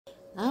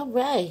All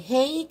right.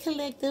 Hey,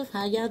 collective.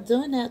 How y'all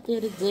doing out there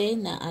today?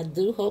 Now, I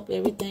do hope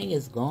everything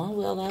is going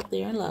well out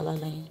there in La La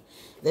Land.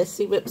 Let's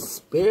see what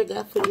Spirit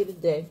got for you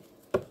today.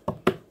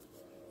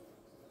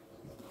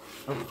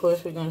 Of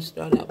course, we're going to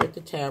start out with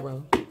the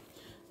tarot.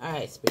 All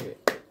right,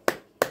 Spirit.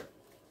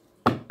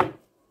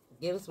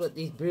 Give us what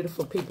these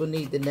beautiful people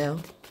need to know.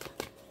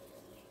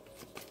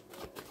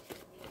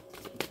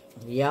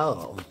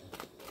 Y'all.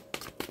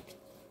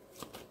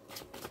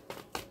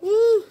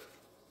 Woo.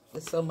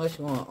 There's so much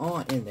going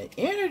on in the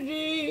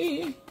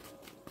energy.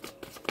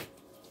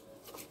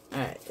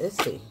 Alright,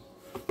 let's see.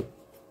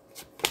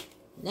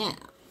 Now,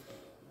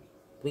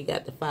 we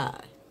got the 5.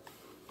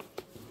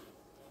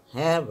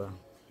 However,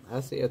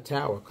 I see a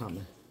tower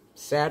coming.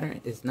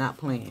 Saturn is not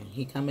playing.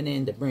 He coming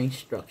in to bring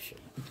structure.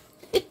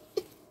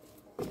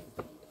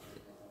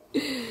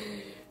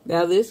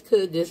 Now, this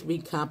could just be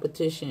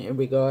competition in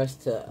regards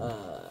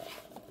to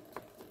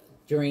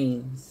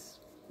dreams,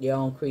 your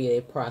own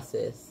creative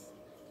process.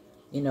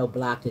 You know,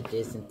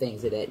 blockages and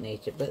things of that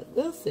nature. But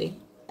we'll see.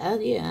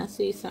 Yeah, I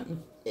see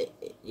something.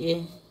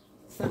 Yeah,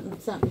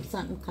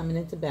 something coming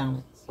into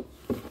balance.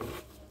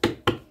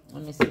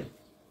 Let me see.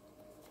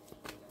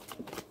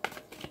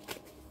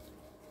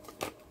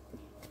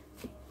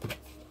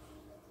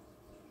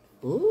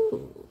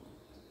 Ooh.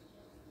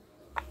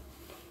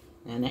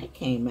 And that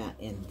came out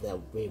in the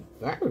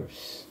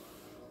reverse.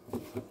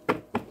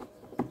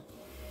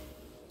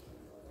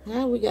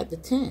 Now we got the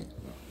 10,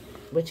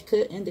 which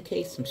could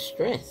indicate some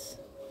stress.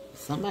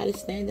 Somebody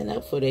standing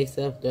up for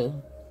themselves,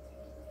 though.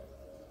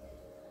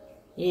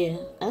 Yeah,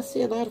 I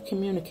see a lot of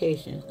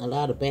communication, a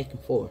lot of back and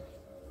forth.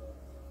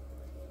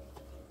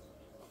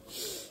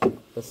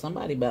 But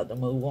somebody about to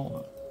move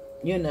on.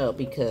 You know,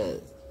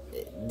 because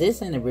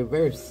this in the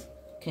reverse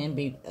can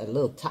be a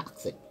little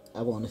toxic,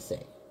 I want to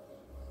say.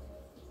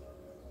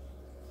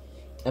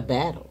 A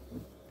battle,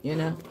 you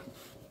know.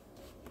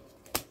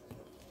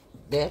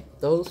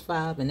 Those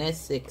 5 and that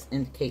 6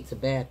 indicates a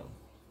battle.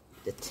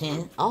 The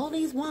 10, all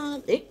these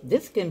wands,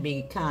 this can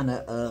be kind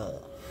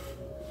of,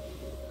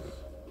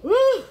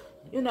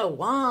 you know,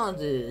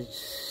 wands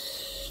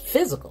is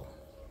physical.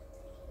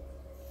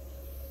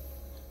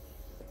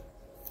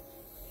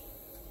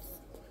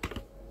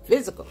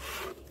 Physical.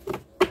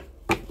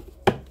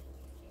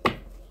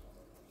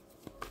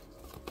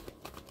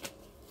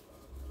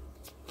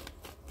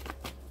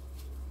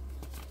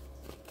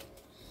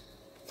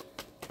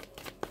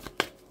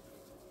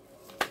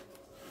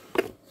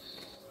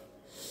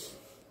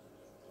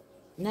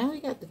 Now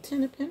we got the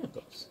 10 of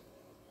Pentacles.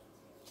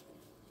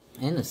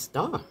 And the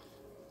Star.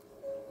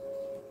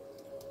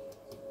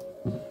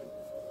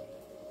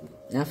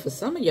 Now for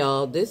some of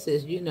y'all, this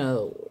is, you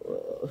know,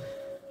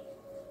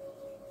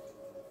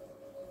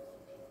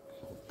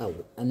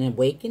 an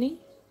awakening.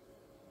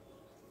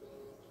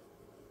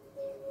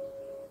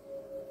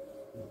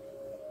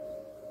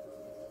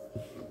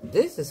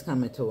 This is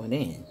coming to an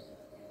end.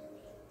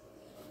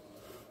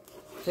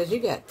 Because you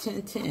got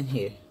 10-10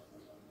 here.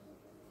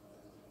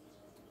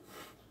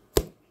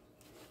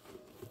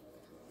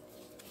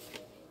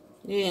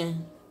 Yeah,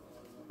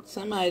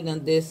 somebody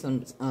done did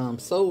some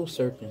soul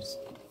searching.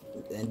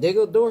 And there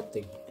go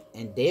Dorothy.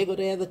 And there go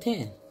the other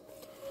 10.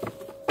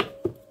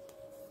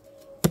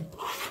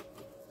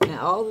 Now,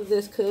 all of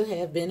this could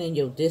have been in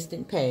your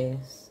distant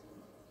past.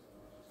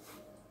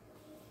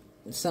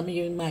 Some of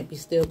you might be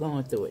still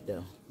going through it,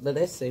 though. But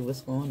let's see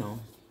what's going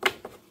on.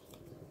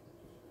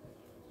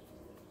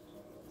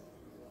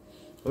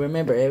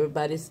 Remember,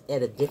 everybody's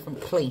at a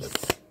different place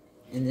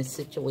in this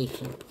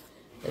situation.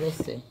 But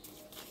let's see.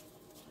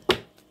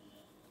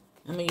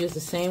 I'm going to use the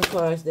same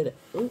cards that...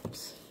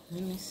 Oops.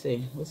 Let me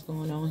see. What's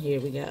going on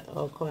here? We got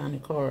all kind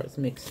of cards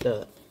mixed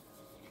up.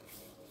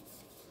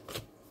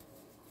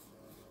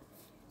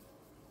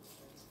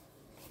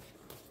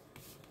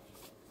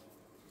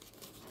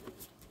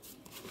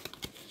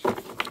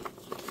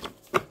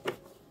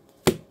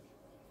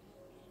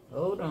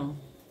 Hold on.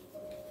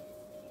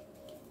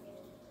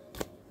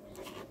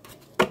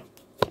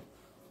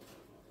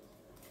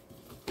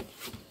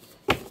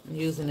 I'm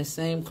using the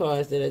same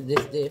cards that I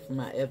just did for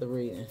my other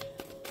reading.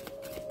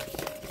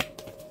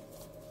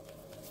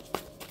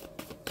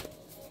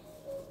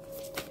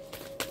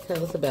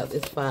 Tell us about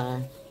this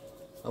 5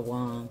 of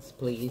Wands,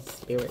 please,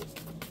 Spirit.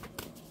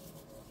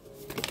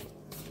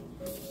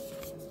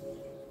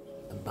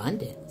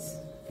 Abundance.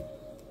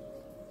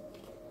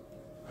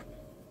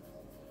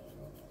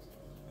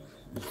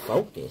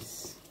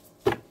 Focus.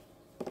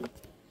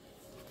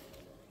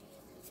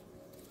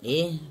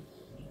 Yeah.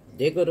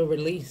 There go the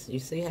release. You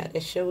see how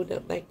that showed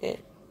up like that?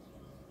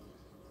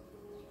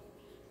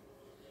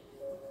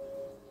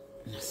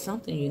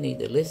 Something you need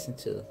to listen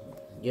to.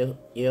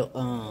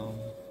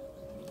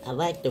 I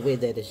like the way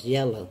that it's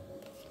yellow.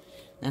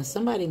 Now,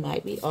 somebody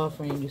might be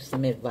offering you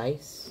some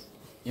advice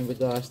in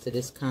regards to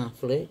this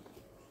conflict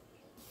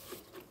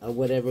or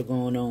whatever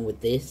going on with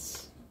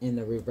this in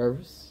the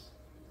reverse.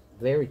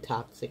 Very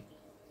toxic.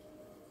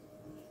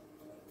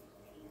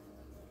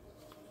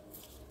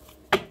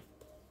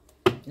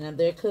 Now,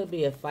 there could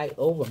be a fight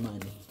over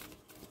money.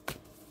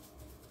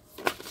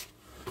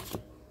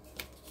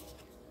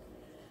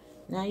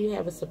 Now you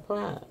have a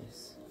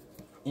surprise.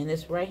 And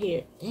it's right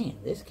here.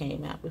 Damn, this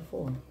came out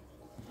before.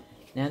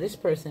 Now this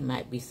person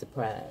might be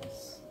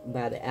surprised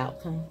by the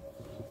outcome.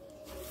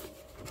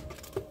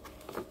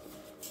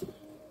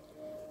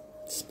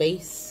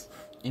 Space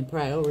and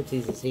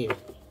priorities is here.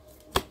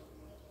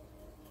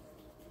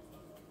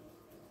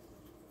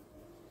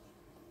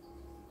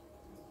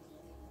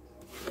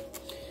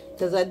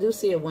 Because I do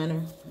see a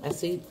winner. I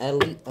see a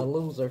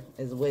loser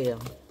as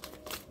well.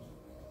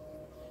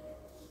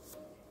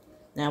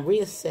 Now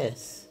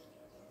reassess.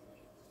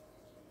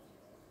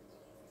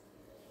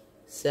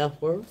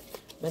 Self-worth.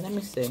 But let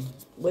me see.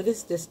 What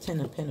is this Ten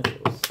of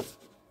Pentacles?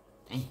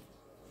 Dang.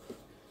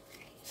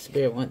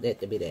 Spirit want that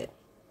to be that.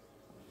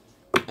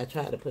 I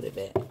tried to put it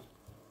back.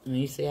 And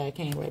you see how I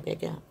came right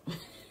back out.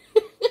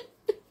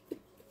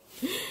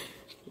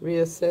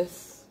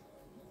 Reassess.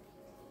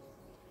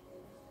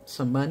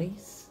 Some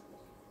monies.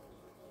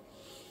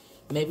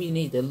 Maybe you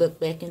need to look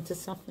back into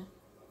something.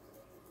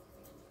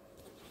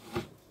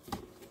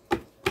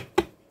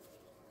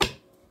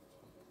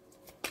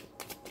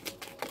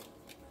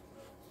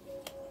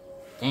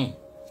 Dang.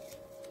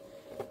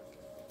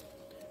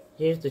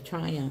 Here's the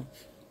triumph.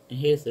 And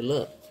here's the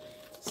luck.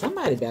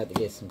 Somebody about to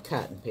get some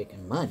cotton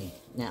picking money.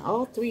 Now,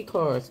 all three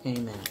cards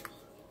came out.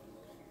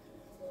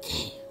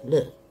 Damn.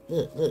 Look.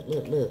 Look, look,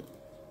 look, look.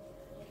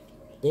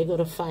 They're going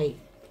to fight.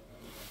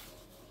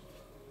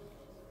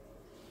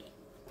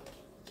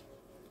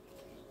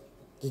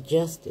 The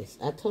justice.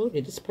 I told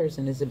you this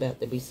person is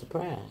about to be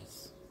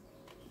surprised.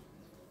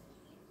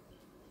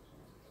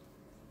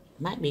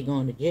 Might be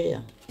going to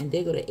jail. And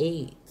they're going to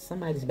aid.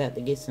 Somebody's about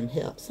to get some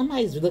help.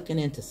 Somebody's looking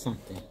into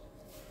something.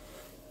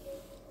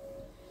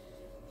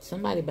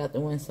 Somebody about to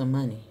win some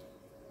money.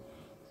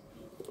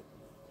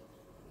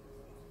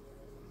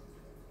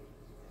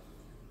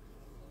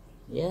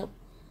 Yep.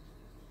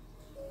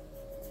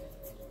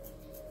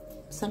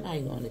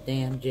 Somebody going to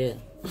damn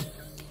jail.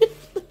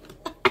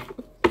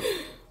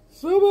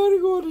 Somebody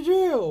going to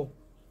jail.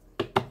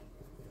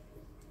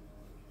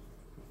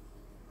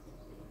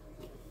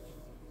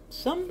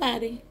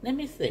 Somebody. Let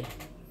me see.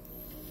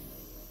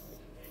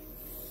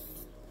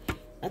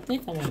 I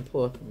think I want to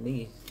pour from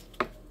these.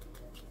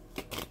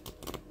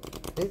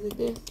 Is it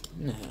this?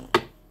 No.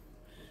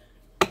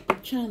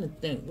 I'm trying to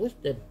think. What's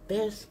the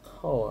best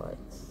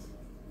cards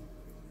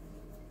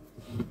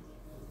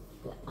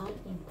that I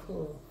can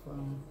pull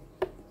from?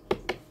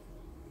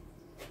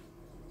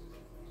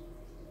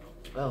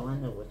 Oh, I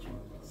know which one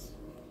it is.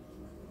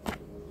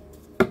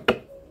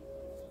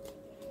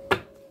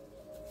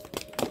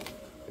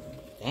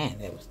 Damn,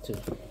 that was two.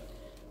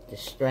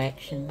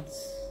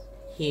 Distractions,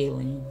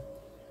 healing.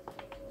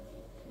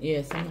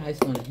 Yeah, somebody's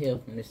going to heal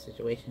from this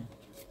situation.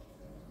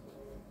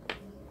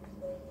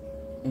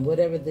 And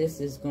whatever this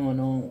is going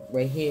on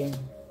right here,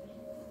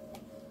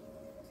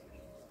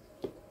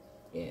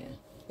 yeah,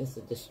 it's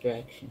a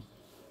distraction.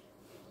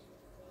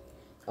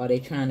 Are they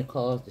trying to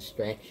cause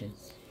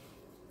distractions?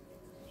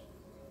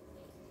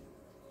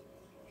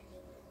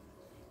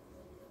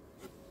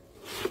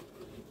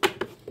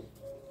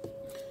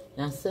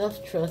 Now,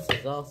 self-trust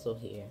is also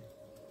here.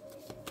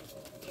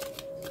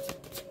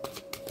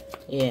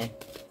 Yeah.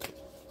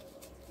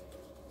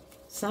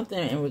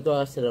 Something in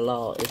regards to the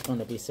law is going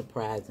to be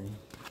surprising.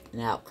 An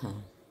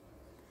outcome.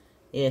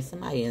 Yeah,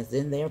 somebody is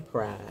in their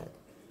pride.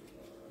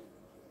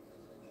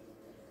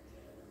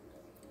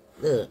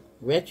 Look,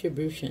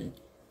 retribution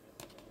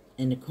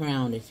and the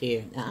crown is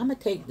here. Now, I'm going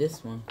to take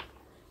this one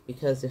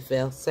because it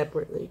fell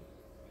separately.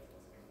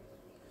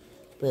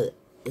 But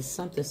it's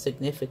something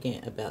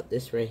significant about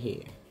this right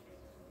here.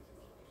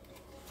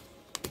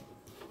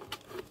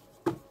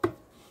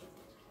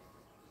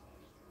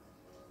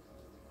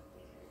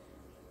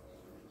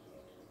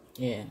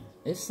 Yeah,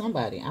 it's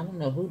somebody. I don't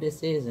know who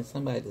this is in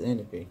somebody's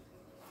energy.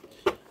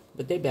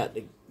 But they about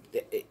to,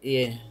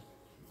 yeah,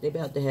 they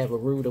about to have a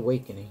rude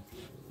awakening.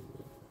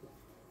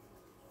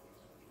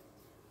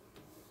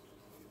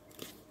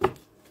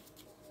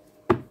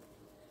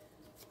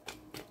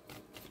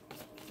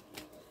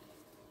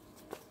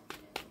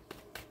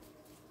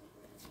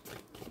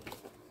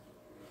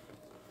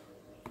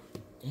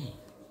 Dang.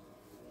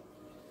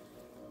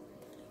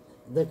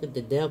 Look at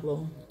the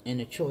devil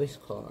and the choice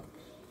card.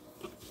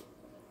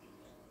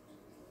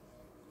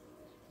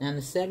 Now,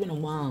 the Seven of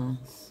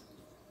Wands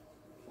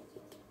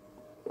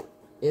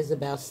is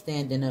about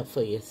standing up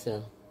for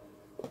yourself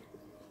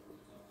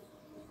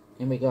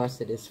in regards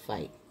to this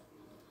fight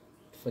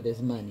for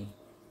this money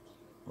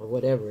or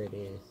whatever it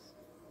is.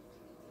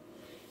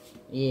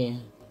 Yeah,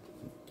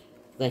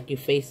 like you're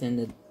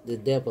facing the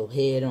devil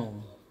head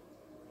on.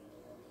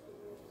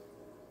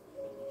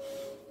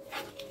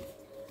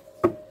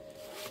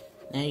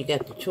 Now you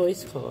got the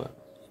choice card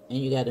and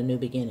you got a new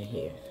beginning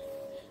here.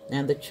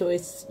 Now the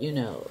choice, you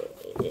know,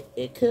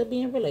 it could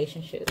be in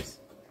relationships.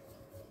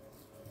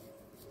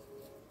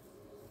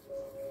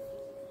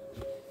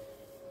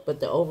 But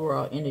the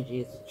overall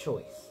energy is a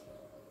choice.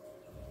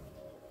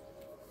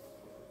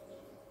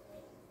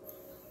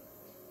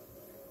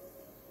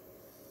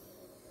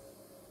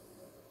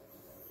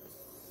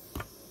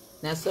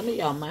 Now, some of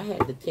y'all might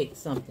have to take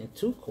something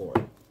to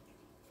court.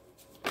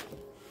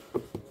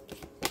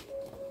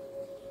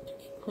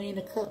 Queen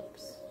of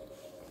Cups.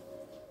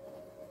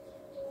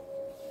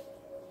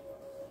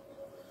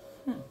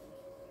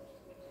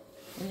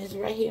 And it's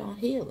right here on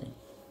healing.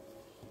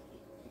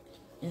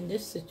 In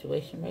this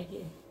situation right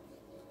here.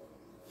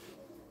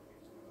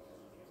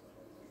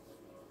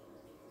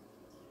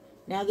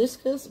 Now, this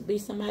could be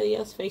somebody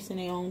else facing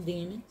their own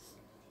demons.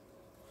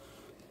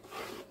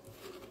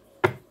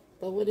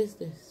 But what is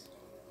this?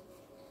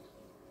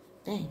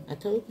 Dang, I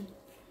told you.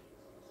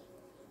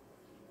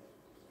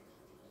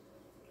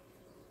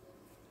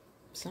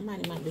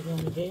 Somebody might be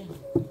going to jail.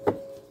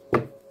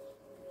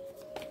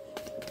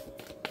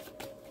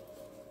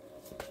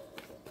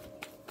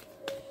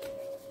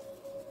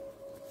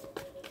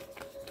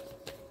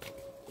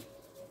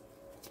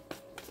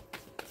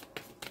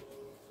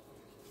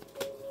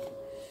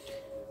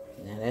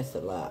 Now that's a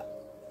lot.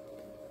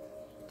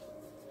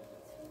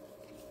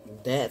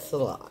 That's a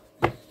lot.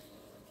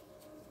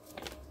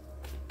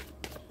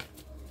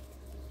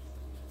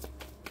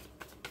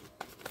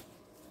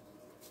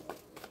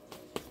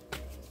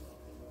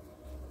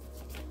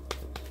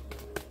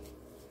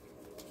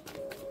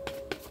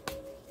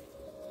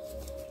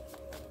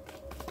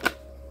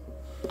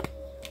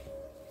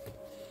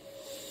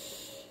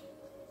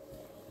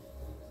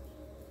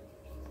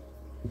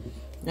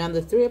 Now,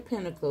 the Three of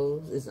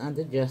Pentacles is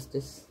under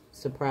justice,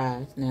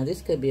 surprise. Now,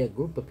 this could be a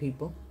group of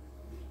people.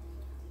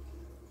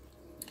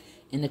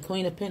 And the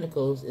Queen of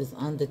Pentacles is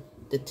under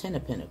the Ten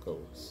of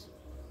Pentacles.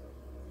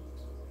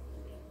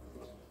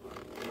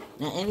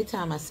 Now,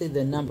 anytime I see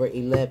the number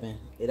 11,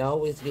 it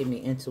always gives me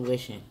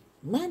intuition.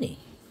 Money.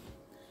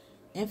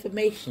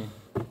 Information.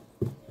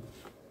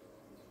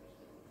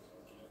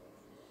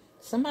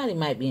 Somebody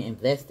might be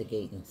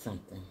investigating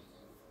something.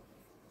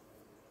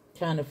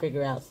 Trying to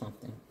figure out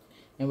something.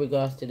 In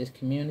regards to this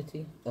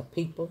community of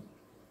people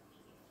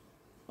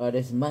or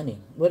this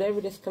money,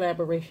 whatever this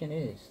collaboration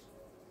is.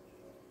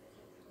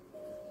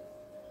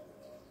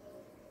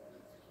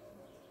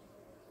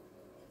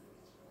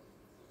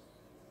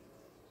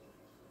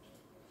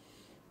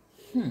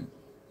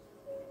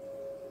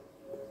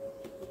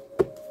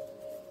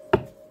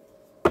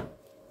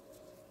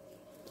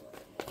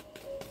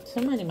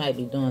 Somebody might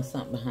be doing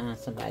something behind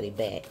somebody's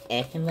back,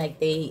 acting like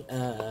they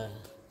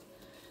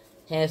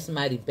have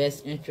somebody's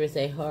best interest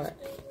at heart,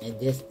 and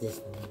just this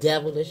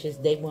devilish as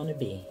they want to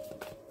be.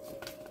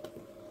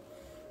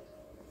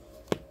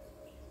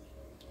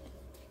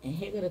 And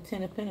here go the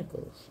Ten of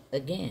Pentacles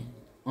again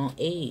on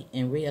aid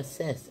and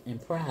reassess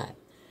and pride.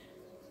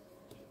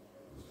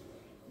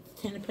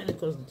 Ten of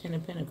Pentacles, the Ten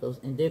of Pentacles,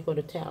 and there go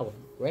the Tower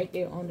right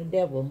there on the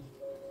devil.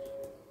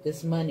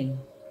 This money,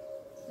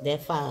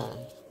 that 5,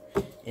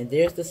 and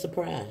there's the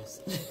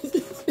surprise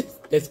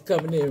that's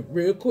coming in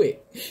real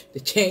quick to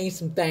change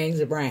some things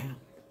around.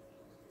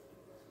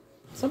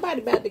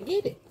 Somebody about to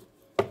get it.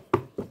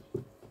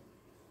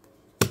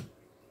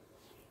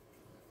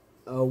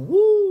 Oh,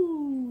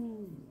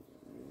 woo.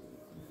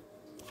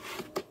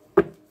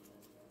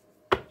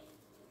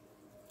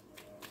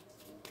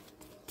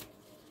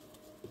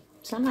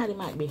 Somebody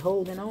might be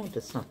holding on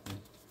to something.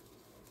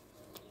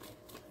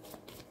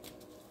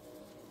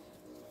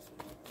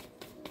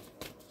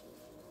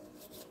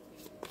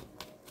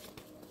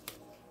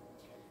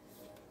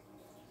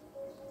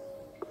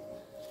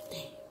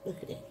 Dang,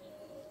 look at that.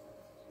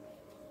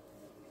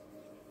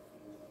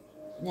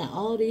 Now,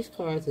 all these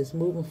cards is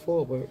moving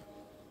forward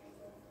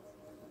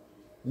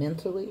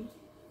mentally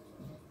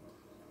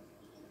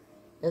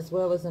as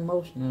well as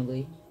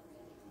emotionally.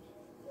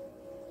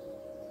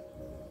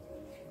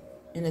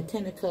 And the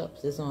Ten of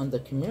Cups is on the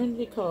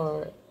community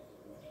card.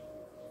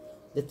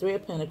 The Three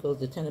of Pentacles,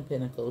 the Ten of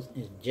Pentacles,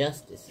 is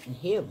justice and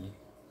healing.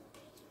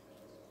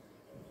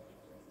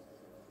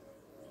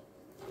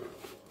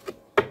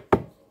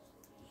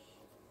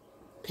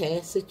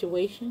 Past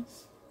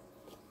situations.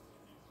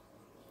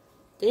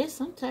 There's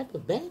some type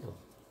of battle.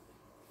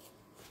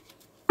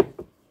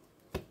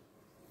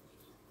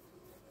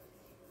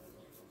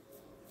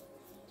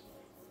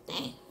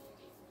 Damn.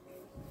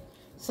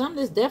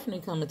 Something is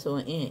definitely coming to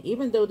an end.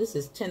 Even though this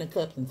is 10 of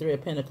Cups and 3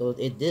 of Pentacles,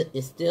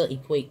 it still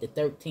equate to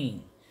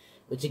 13,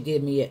 which would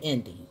give me an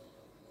ending.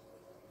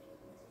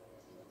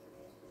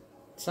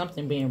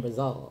 Something being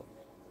resolved.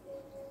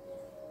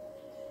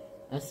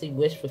 I see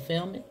wish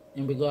fulfillment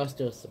in regards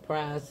to a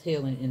surprise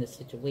healing in the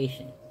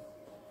situation.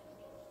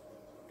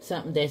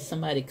 Something that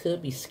somebody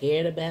could be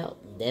scared about,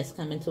 that's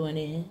coming to an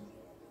end.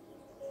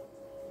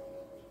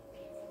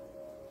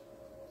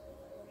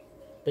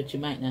 But you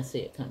might not see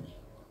it coming.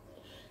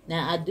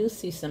 Now, I do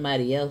see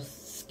somebody else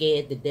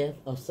scared to death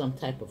of some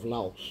type of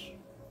loss.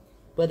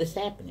 But it's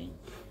happening.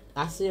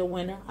 I see a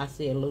winner, I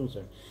see a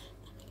loser.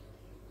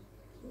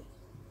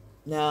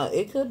 Now,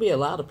 it could be a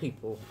lot of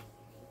people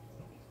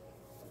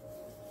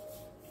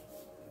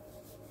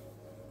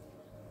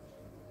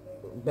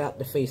about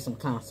to face some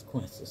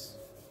consequences.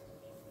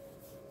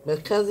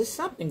 Because there's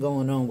something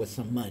going on with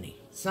some money.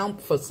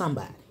 For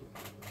somebody.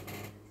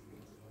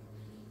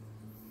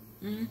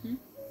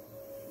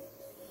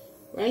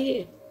 Right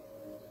here.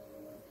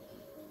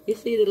 You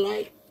see the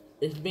light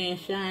is being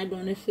shined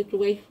on this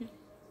situation?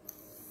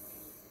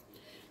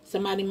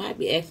 Somebody might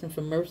be asking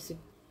for mercy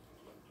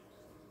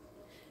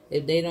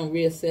if they don't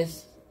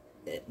reassess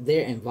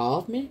their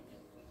involvement.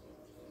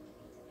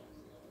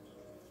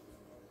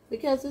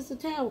 Because it's a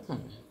tower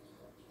coming.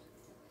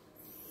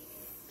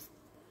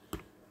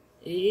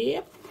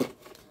 Yep.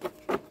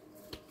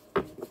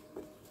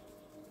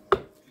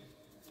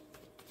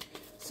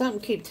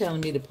 Something keep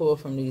telling me to pull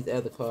from these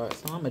other cards,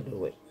 so I'm going to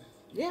do it.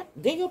 Yep,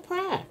 there go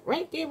pride.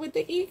 Right there with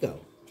the ego.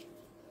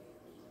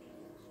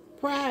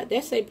 Pride,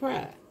 that say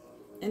pride.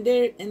 And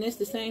it's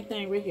the same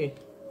thing right here.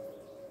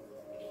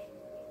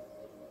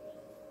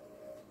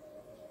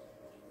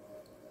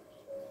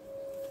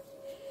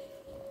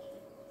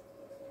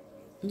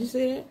 You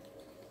see that?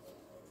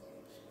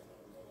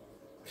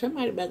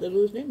 Somebody about to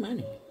lose their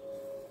money.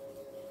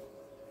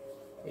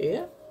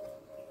 Yeah.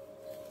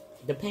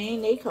 The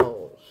pain they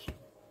cause.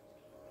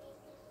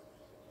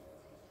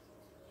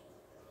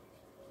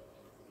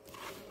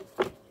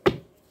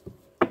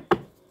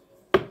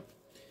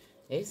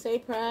 They say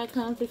pride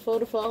comes before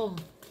the fall.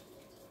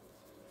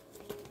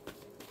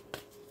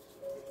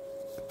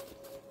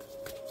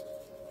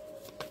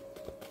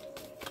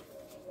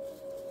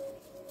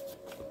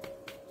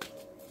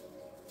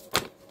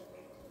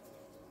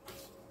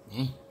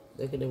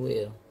 Look at the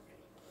wheel.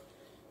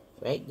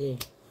 Right there.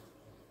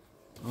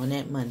 On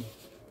that money.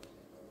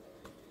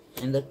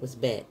 And look what's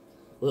back.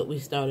 What we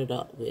started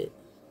off with.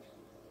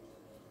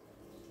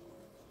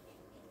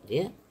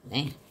 Yep.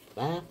 Damn.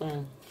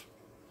 5-5.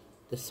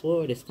 The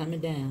sword is coming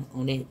down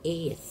on that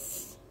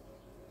S.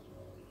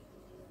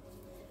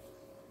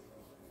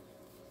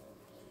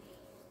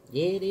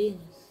 Yeah, it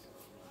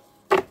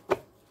is.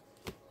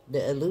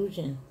 The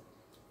illusion.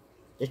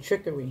 The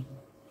trickery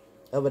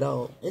of it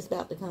all. It's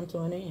about to come to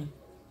an end.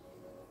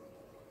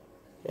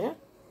 Yeah.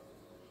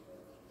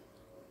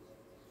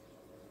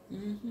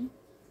 Mm-hmm.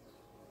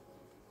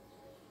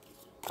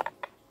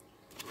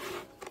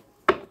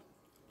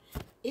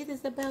 It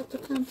is about to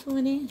come to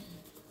an end.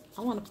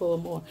 I want to pull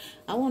more.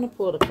 I want to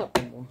pull a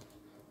couple more.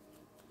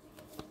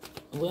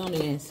 We're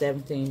only in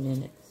 17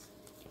 minutes.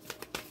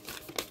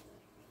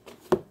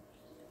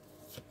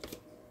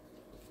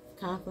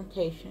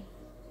 Confrontation.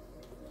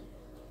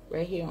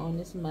 Right here on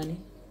this money.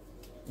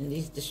 And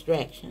these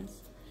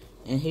distractions.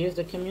 And here's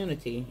the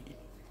community.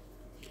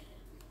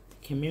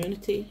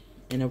 Community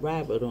and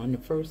arrival on the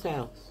first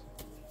house.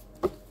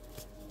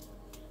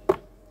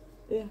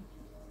 Yeah.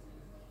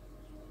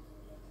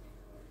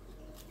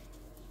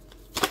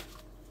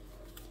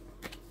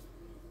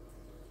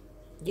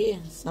 Yeah,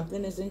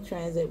 something is in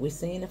transit. We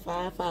seen the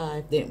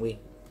 5-5, didn't we?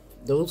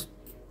 Those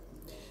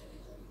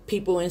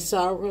people in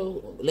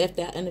sorrow, left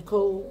out in the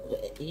cold,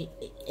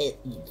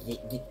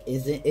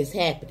 it's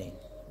happening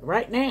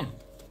right now.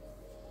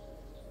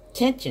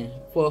 Tension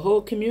for a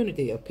whole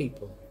community of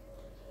people.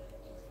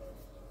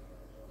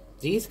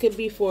 These could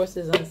be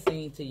forces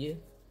unseen to you.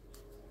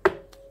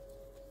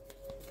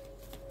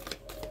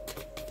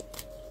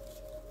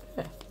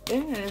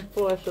 They're in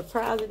for a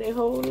surprise of their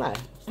whole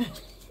life.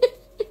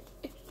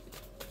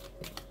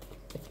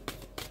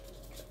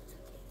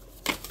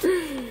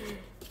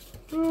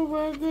 Oh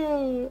my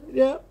God.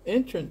 Yep.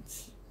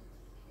 Entrance.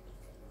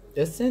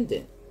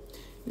 Ascendant.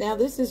 Now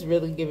this is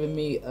really giving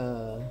me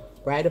a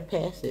rite of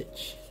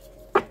passage.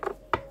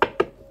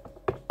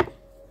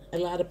 A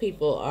lot of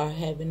people are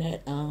having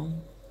that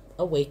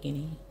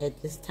awakening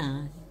at this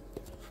time.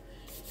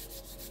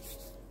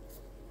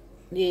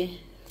 Yeah.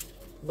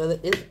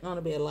 But it's going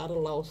to be a lot of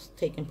loss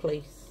taking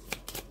place.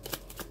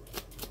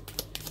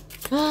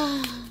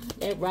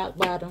 That rock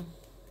bottom.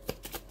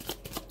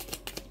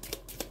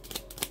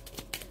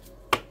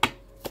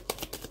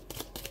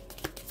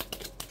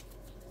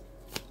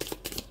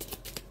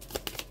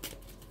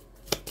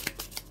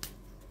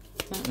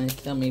 Something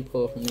tell me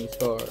pull from these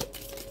cards.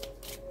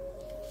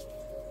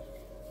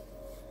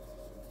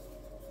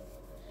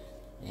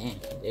 Man,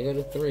 there go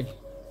the 3.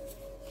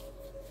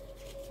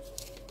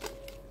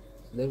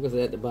 Look what's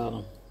at the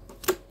bottom.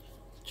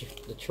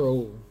 The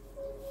troll.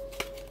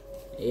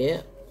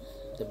 Yep.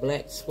 The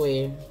black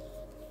square.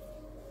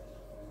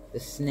 The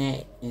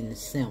snack and the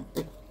simp.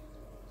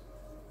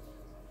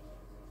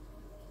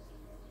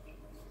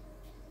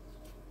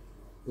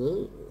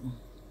 Ooh.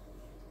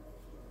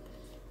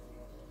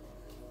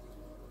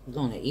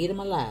 Gonna eat them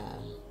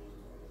alive.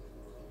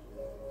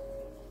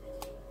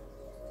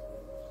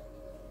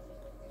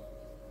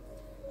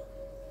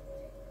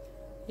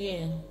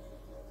 Yeah.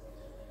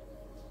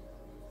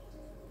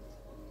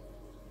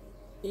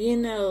 You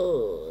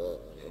know,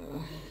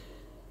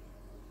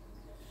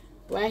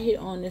 right here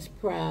on this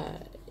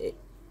pride,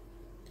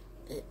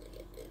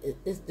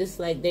 it's just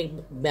like they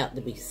about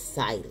to be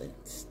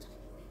silenced.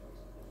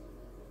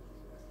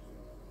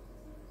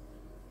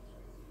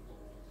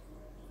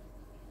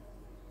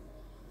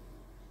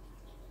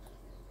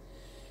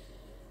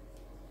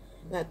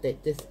 About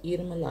that, just eat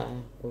them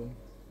alive, bro.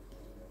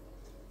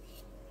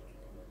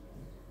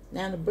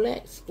 Now the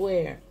black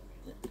square,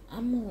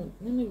 let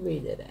me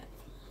read it out.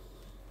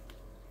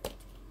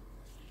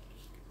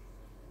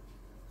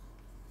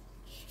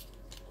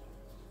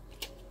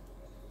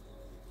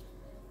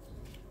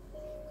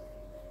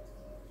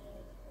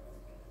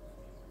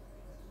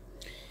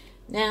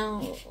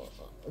 Now,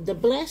 the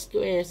Black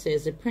Square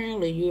says,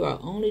 apparently you are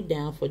only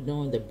down for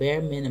doing the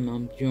bare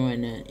minimum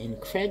during an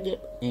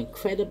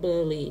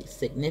incredibly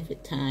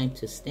significant time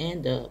to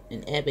stand up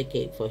and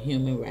advocate for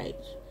human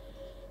rights.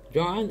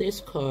 Drawing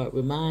this card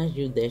reminds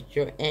you that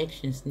your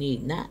actions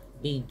need not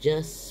be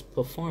just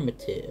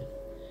performative.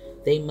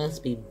 They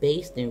must be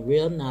based in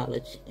real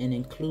knowledge and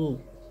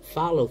include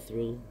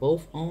follow-through,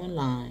 both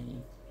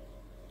online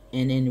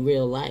and in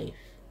real life.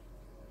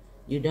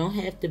 You don't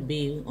have to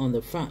be on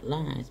the front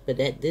lines, but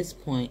at this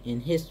point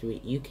in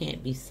history, you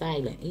can't be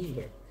silent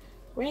either.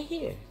 Right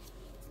here.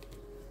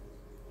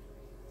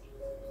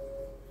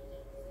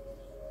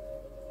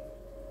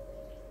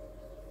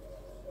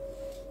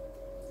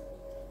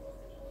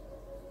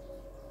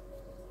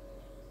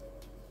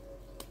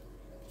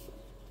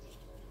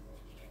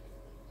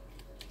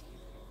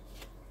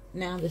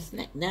 Now,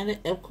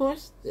 of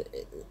course,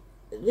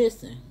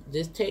 listen,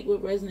 just take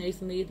what resonates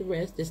and leave the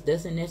rest. This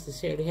doesn't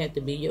necessarily have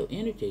to be your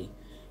energy.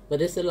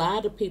 But it's a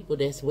lot of people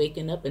that's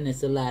waking up, and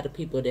it's a lot of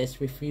people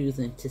that's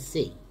refusing to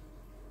see.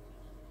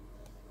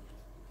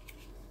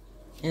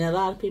 And a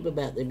lot of people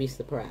about to be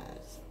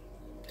surprised.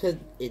 Because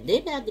they're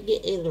about to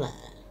get ate alive.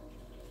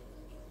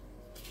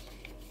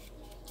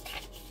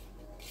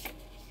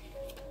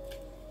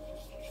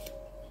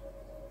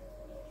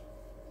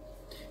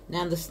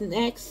 Now the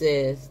snack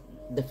says,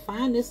 the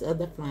finest of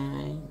the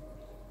fine,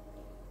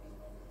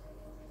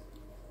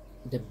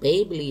 the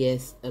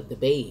babeliest of the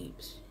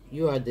babes.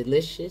 You are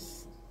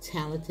delicious,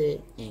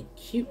 talented, and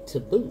cute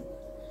to boot.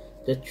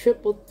 The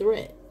triple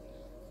threat.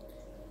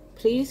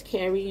 Please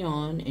carry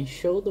on and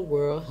show the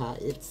world how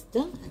it's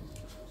done.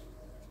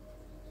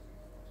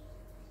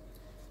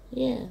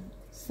 Yeah,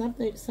 some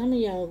of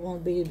y'all are going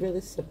to be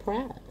really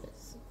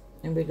surprised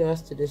in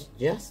regards to this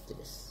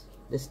justice,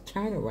 this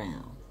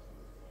turnaround.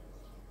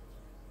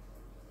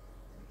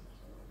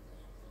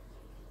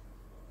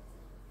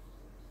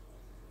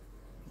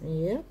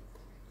 Yep.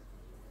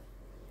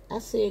 I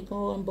see it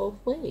going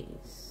both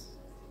ways.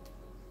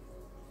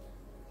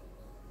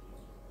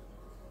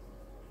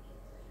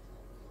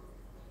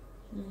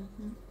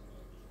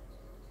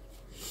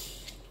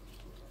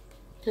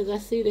 Because I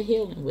see the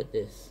healing with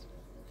this.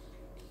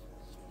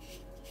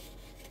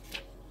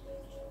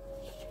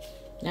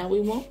 Now we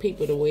want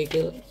people to wake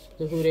up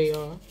to who they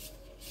are.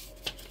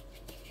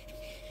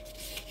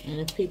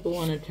 And if people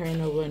want to turn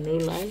over a new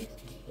life,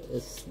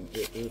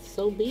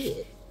 so be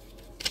it.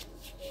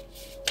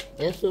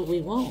 That's what we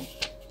want.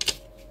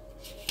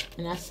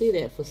 And I see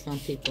that for some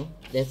people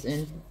that's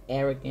in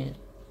arrogant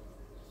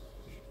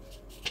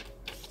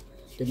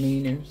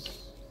demeanors.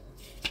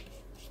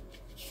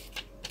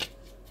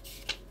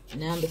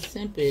 Now the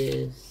simp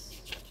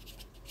is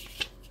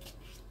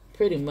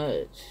pretty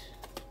much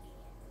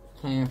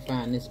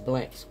clarifying this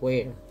black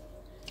square.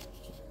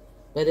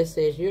 But it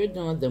says you're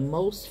doing the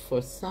most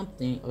for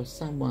something or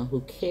someone who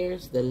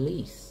cares the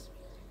least.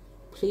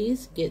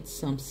 Please get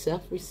some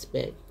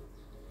self-respect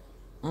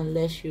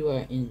unless you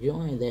are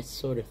enjoying that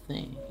sort of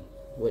thing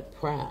with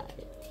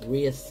pride.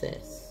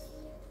 Reassess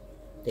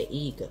the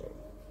ego.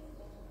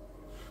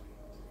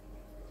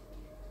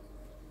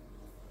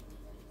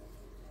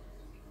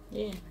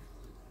 Yeah.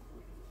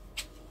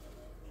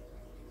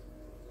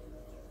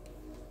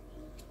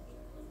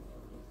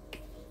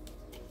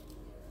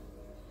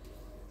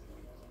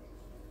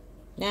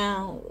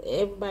 Now,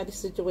 everybody's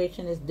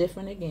situation is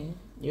different again.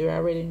 You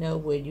already know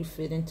where you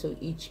fit into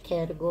each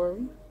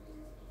category.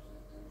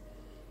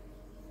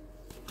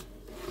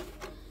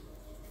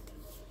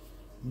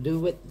 Do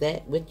with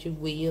that what you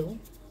will.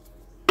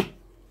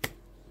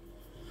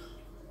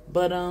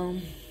 But,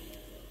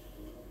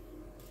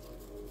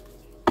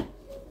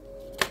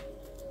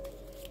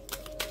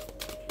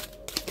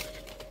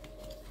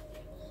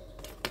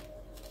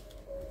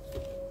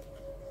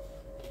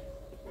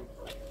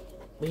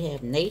 we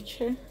have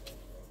nature,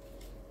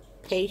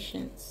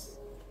 patience,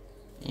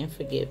 and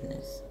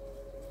forgiveness,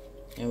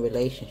 and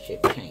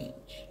relationship change.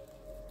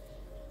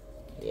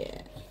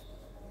 Yeah.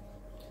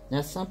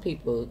 Now, some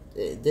people,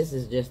 this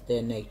is just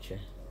their nature.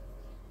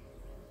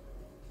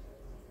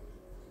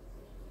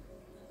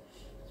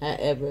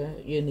 However,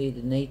 you need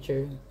the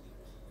nature.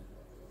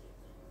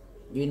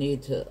 You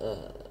need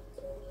to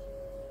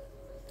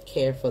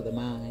care for the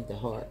mind, the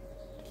heart.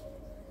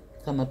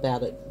 Come up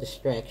out of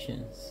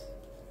distractions.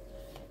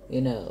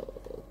 You know,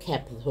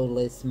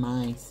 capitalist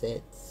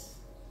mindsets.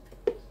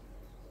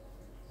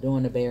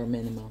 Doing the bare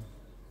minimum.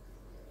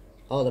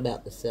 All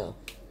about the self.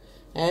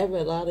 However,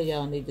 a lot of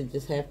y'all need to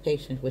just have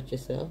patience with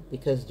yourself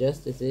because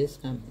justice is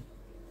coming.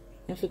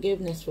 And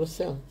forgiveness for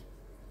self.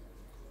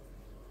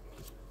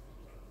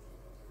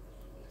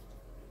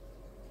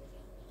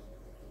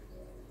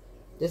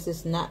 This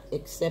is not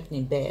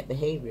accepting bad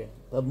behavior,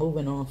 but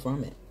moving on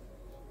from it.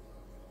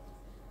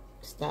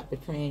 Stop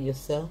betraying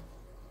yourself.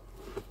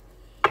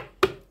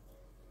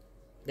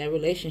 That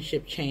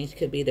relationship change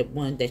could be the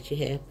one that you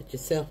have with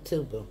yourself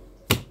too, boo.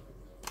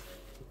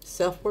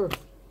 Self-worth.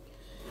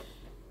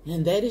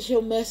 And that is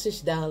your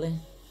message, darling.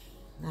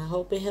 I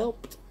hope it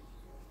helped.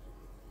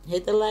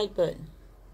 Hit the like button.